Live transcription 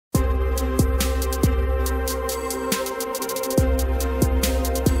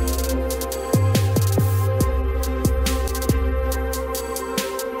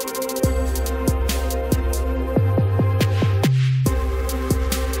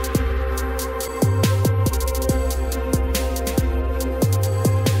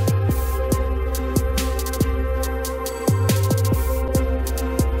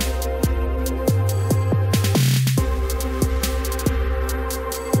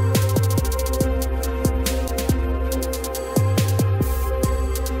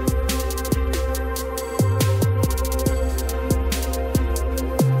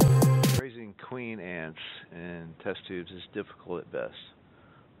tubes is difficult at best.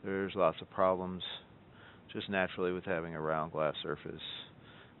 There's lots of problems just naturally with having a round glass surface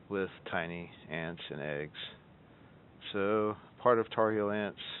with tiny ants and eggs. So part of Tar Heel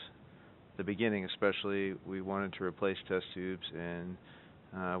ants, the beginning especially, we wanted to replace test tubes, and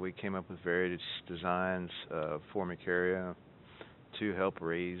we came up with various designs of formicaria to help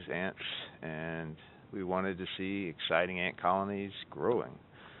raise ants, and we wanted to see exciting ant colonies growing.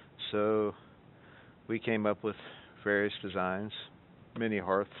 So we came up with various designs, mini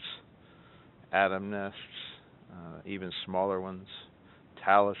hearths, atom nests, even smaller ones,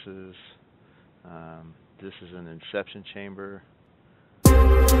 taluses. This is an inception chamber.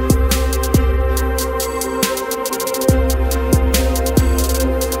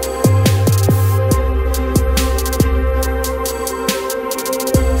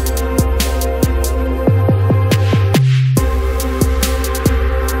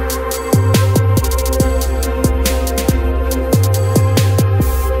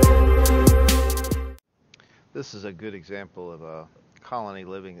 This is a good example of a colony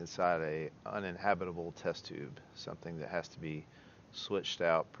living inside a uninhabitable test tube, something that has to be switched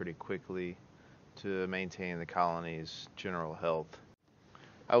out pretty quickly to maintain the colony's general health.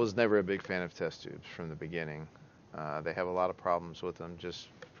 I was never a big fan of test tubes from the beginning. They have a lot of problems with them, just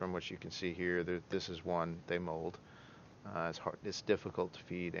from what you can see here. This is one, they mold. It's difficult to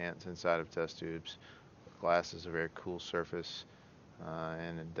feed ants inside of test tubes. Glass is a very cool surface,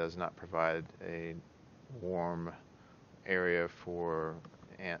 and it does not provide a warm area for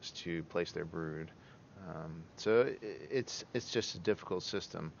ants to place their brood. So it's just a difficult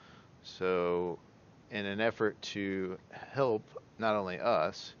system. So in an effort to help not only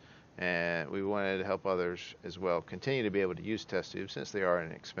us, and we wanted to help others as well continue to be able to use test tubes since they are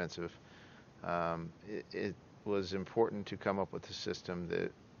inexpensive, it was important to come up with a system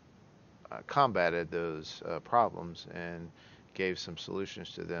that combated those problems and gave some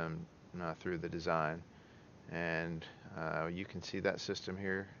solutions to them through the design. And you can see that system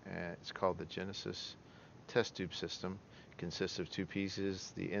here. It's called the Genesis test tube system. It consists of two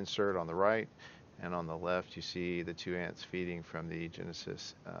pieces, the insert on the right, and on the left you see the two ants feeding from the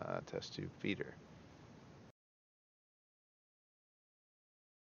Genesis test tube feeder.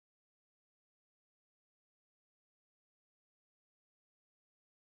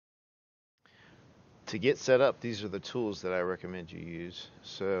 To get set up, these are the tools that I recommend you use.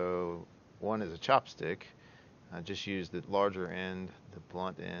 So one is a chopstick. Just use the larger end, the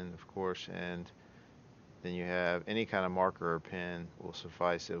blunt end, of course, and then you have any kind of marker or pen will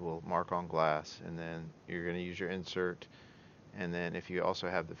suffice. It will mark on glass, and then you're going to use your insert, and then if you also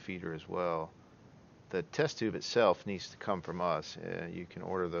have the feeder as well. The test tube itself needs to come from us. You can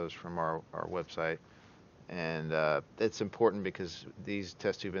order those from our website, and it's important because these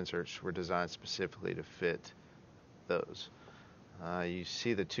test tube inserts were designed specifically to fit those. You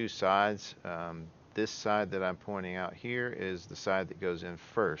see the two sides. This side that I'm pointing out here is the side that goes in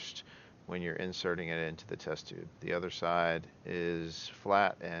first when you're inserting it into the test tube. The other side is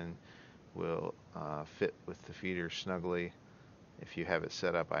flat and will fit with the feeder snugly if you have it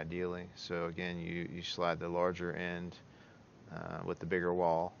set up ideally. So again, you slide the larger end with the bigger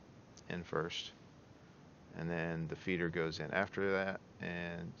wall in first, and then the feeder goes in after that,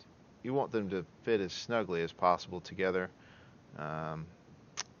 and you want them to fit as snugly as possible together.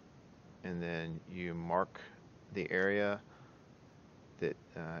 And then you mark the area that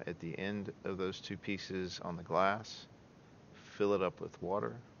at the end of those two pieces on the glass, fill it up with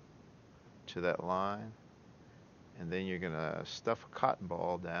water to that line, and then you're going to stuff a cotton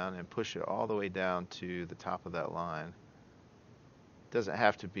ball down and push it all the way down to the top of that line. It doesn't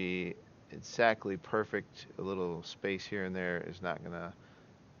have to be exactly perfect. A little space here and there is not going to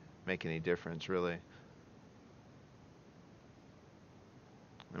make any difference really.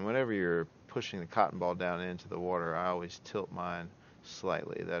 And whenever you're pushing the cotton ball down into the water, I always tilt mine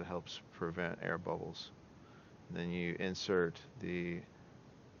slightly. That helps prevent air bubbles. And then you insert the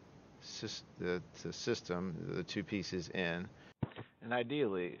system, the two pieces in. And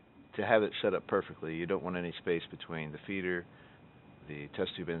ideally, to have it set up perfectly, you don't want any space between the feeder, the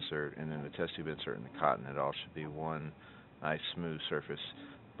test tube insert, and then the test tube insert and the cotton. It all should be one nice smooth surface.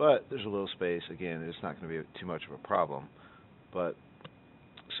 But there's a little space. Again, it's not going to be too much of a problem. But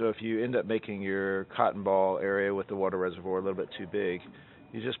so if you end up making your cotton ball area with the water reservoir a little bit too big,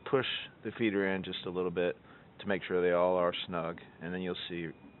 you just push the feeder in just a little bit to make sure they all are snug, and then you'll see,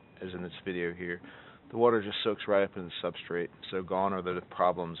 as in this video here, the water just soaks right up in the substrate. So gone are the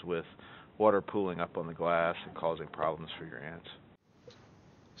problems with water pooling up on the glass and causing problems for your ants.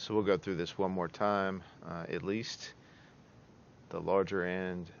 So we'll go through this one more time. At least the larger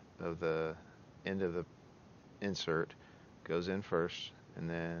end of the insert goes in first, and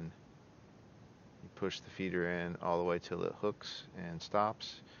then you push the feeder in all the way till it hooks and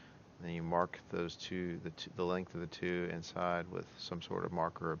stops. And then you mark those the length of the two inside with some sort of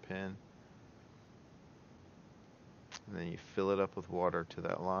marker or pin. And then you fill it up with water to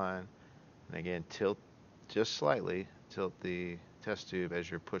that line. And again, tilt just slightly, tilt the test tube as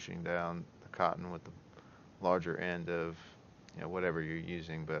you're pushing down the cotton with the larger end of whatever you're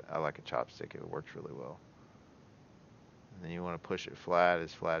using, but I like a chopstick. It works really well. And then you want to push it flat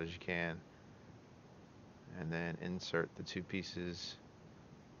as you can. And then insert the two pieces,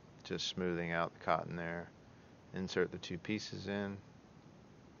 just smoothing out the cotton there. Insert the two pieces in,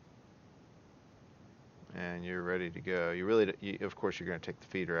 and you're ready to go. Of course, you're going to take the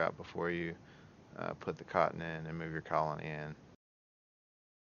feeder out before you put the cotton in and move your colony in.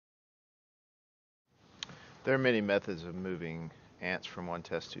 There are many methods of moving ants from one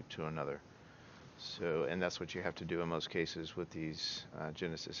test tube to another. So, and that's what you have to do in most cases with these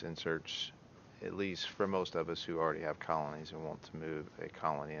Genesis inserts, at least for most of us who already have colonies and want to move a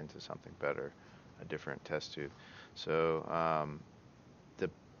colony into something better, a different test tube. So the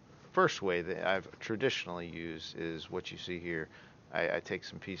first way that I've traditionally used is what you see here. I take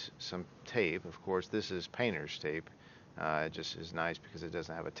some tape. Of course, this is painter's tape. It just is nice because it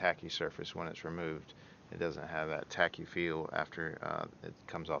doesn't have a tacky surface when it's removed. It doesn't have that tacky feel after it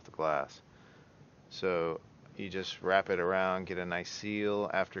comes off the glass. So you just wrap it around, get a nice seal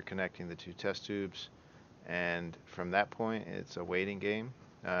after connecting the two test tubes, and from that point it's a waiting game.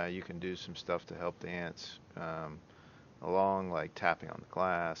 You can do some stuff to help the ants along, like tapping on the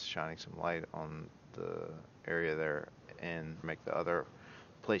glass, shining some light on the area there, and make the other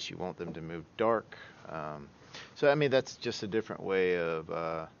place you want them to move dark. So I mean, that's just a different way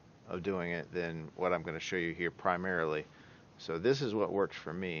of doing it than what I'm going to show you here primarily. So this is what works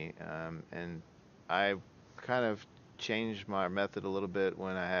for me, and I kind of changed my method a little bit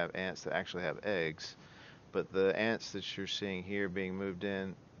when I have ants that actually have eggs. But the ants that you're seeing here being moved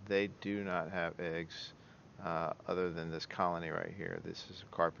in, they do not have eggs other than this colony right here. This is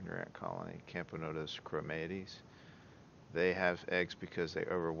a carpenter ant colony, Camponotus chromates. They have eggs because they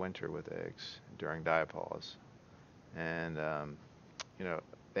overwinter with eggs during diapause. And,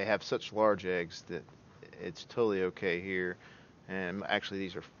 they have such large eggs that it's totally okay here. And actually,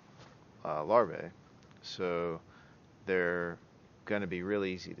 these are larvae, so they're going to be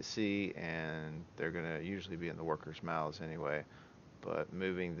really easy to see, and they're going to usually be in the workers' mouths anyway. But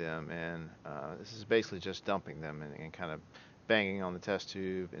moving them in, this is basically just dumping them and kind of banging on the test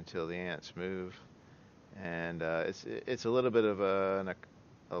tube until the ants move. And it's a little bit of a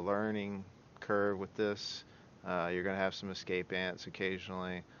learning curve with this. You're going to have some escape ants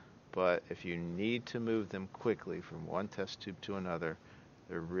occasionally, but if you need to move them quickly from one test tube to another,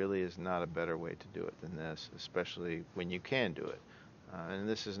 there really is not a better way to do it than this, especially when you can do it. And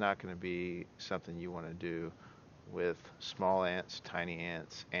this is not going to be something you want to do with small ants, tiny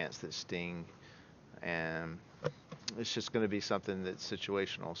ants, ants that sting, and it's just going to be something that's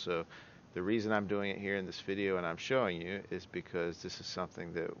situational. So the reason I'm doing it here in this video and I'm showing you is because this is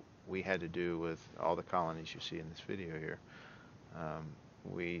something that we had to do with all the colonies you see in this video here.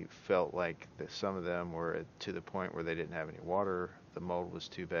 We felt like that some of them were to the point where they didn't have any water, the mold was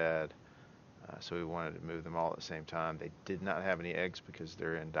too bad, so we wanted to move them all at the same time. They did not have any eggs because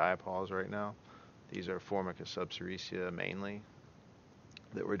they're in diapause right now. These are Formica subcericea mainly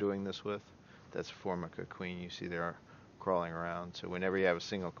that we're doing this with. That's Formica queen you see there crawling around. So whenever you have a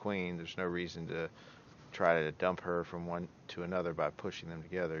single queen, there's no reason to try to dump her from one to another by pushing them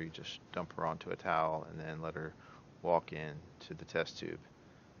together. You just dump her onto a towel and then let her walk in to the test tube.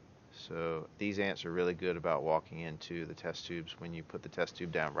 So these ants are really good about walking into the test tubes when you put the test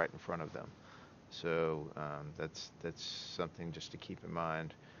tube down right in front of them. So that's something just to keep in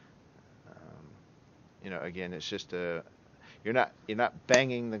mind. Again, it's just you're not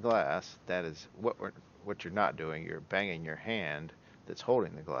banging the glass. That is what you're not doing. You're banging your hand that's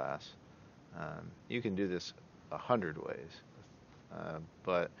holding the glass. You can do this 100 ways,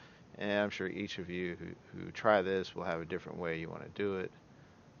 and I'm sure each of you who try this will have a different way you want to do it.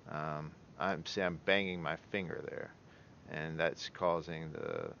 I'm banging my finger there, and that's causing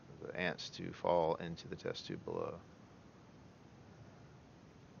the ants to fall into the test tube below.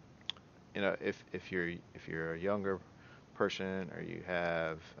 If you're a younger person, or you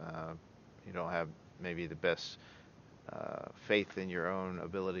don't have maybe the best faith in your own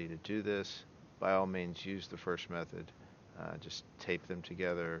ability to do this, by all means use the first method. Just tape them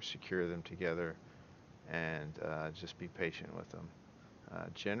together, secure them together, and just be patient with them.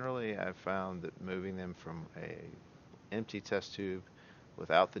 Generally, I've found that moving them from a empty test tube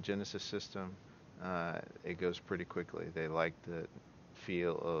without the Genesis system it goes pretty quickly. They like the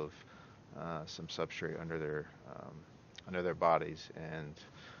feel of some substrate under their bodies, and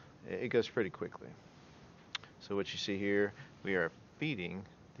it goes pretty quickly. So what you see here, we are feeding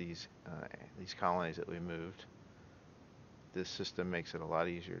these colonies that we moved. This system makes it a lot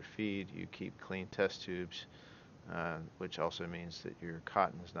easier to feed. You keep clean test tubes, which also means that your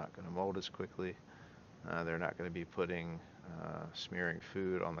cotton is not going to mold as quickly. They're not going to be smearing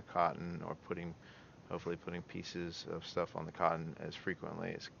food on the cotton or hopefully putting pieces of stuff on the cotton as frequently.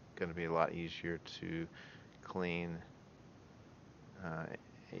 It's going to be a lot easier to clean.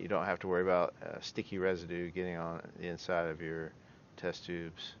 You don't have to worry about sticky residue getting on the inside of your test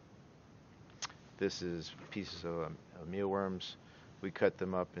tubes. This is pieces of mealworms. We cut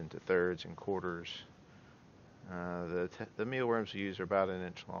them up into thirds and quarters. The mealworms we use are about 1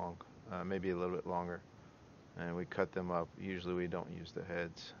 inch long, maybe a little bit longer. And we cut them up. Usually we don't use the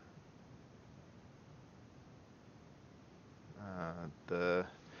heads. The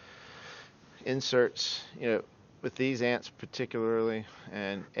inserts, with these ants particularly,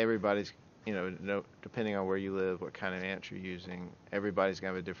 and everybody's, depending on where you live, what kind of ants you're using, everybody's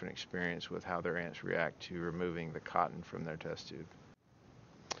going to have a different experience with how their ants react to removing the cotton from their test tube.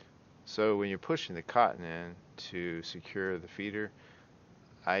 So when you're pushing the cotton in to secure the feeder,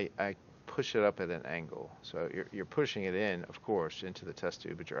 I push it up at an angle. So you're pushing it in, of course, into the test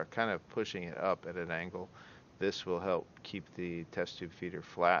tube, but you're kind of pushing it up at an angle. This will help keep the test tube feeder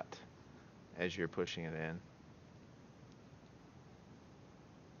flat as you're pushing it in.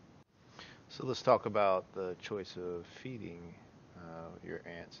 So let's talk about the choice of feeding your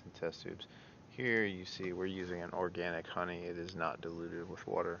ants in test tubes. Here you see we're using an organic honey. It is not diluted with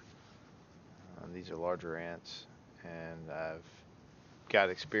water. These are larger ants, and I've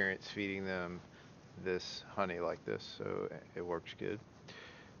got experience feeding them this honey like this, so it works good.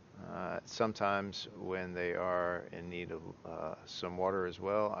 Sometimes when they are in need of some water as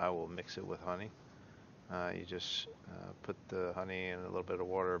well, I will mix it with honey. You just put the honey in a little bit of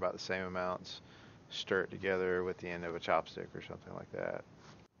water, about the same amounts, stir it together with the end of a chopstick or something like that.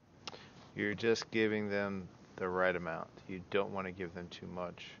 You're just giving them the right amount. You don't want to give them too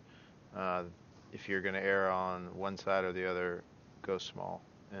much. If you're going to err on one side or the other, go small,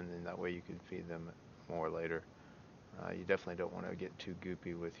 and then that way you can feed them more later. You definitely don't want to get too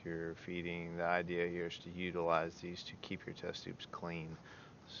goopy with your feeding. The idea here is to utilize these to keep your test tubes clean.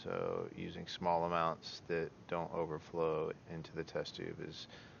 So using small amounts that don't overflow into the test tube is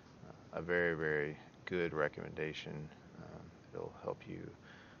a very, very good recommendation. It'll help you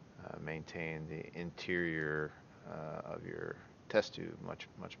maintain the interior of your test tube much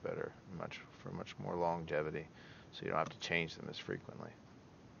better, for much more longevity, so you don't have to change them as frequently.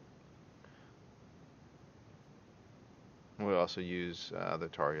 We also use the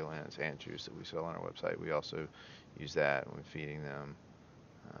Tarulance ant juice that we sell on our website. We also use that when feeding them.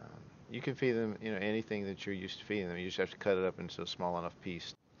 You can feed them, anything that you're used to feeding them. You just have to cut it up into a small enough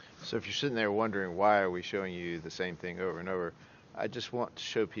piece. So if you're sitting there wondering why are we showing you the same thing over and over, I just want to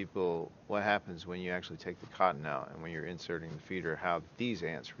show people what happens when you actually take the cotton out and when you're inserting the feeder, how these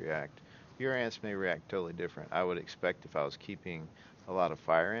ants react. Your ants may react totally different. I would expect if I was keeping a lot of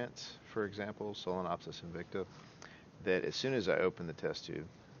fire ants, for example, Solenopsis invicta, that as soon as I opened the test tube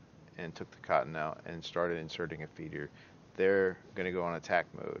and took the cotton out and started inserting a feeder, they're going to go on attack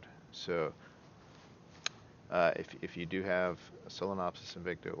mode. So if you do have Solenopsis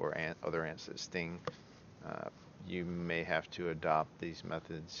invicta or other ants that sting, you may have to adopt these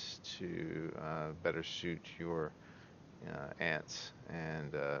methods to better suit your ants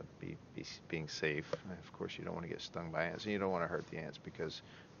and being safe. And of course, you don't want to get stung by ants, and you don't want to hurt the ants because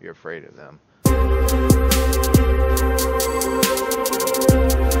you're afraid of them.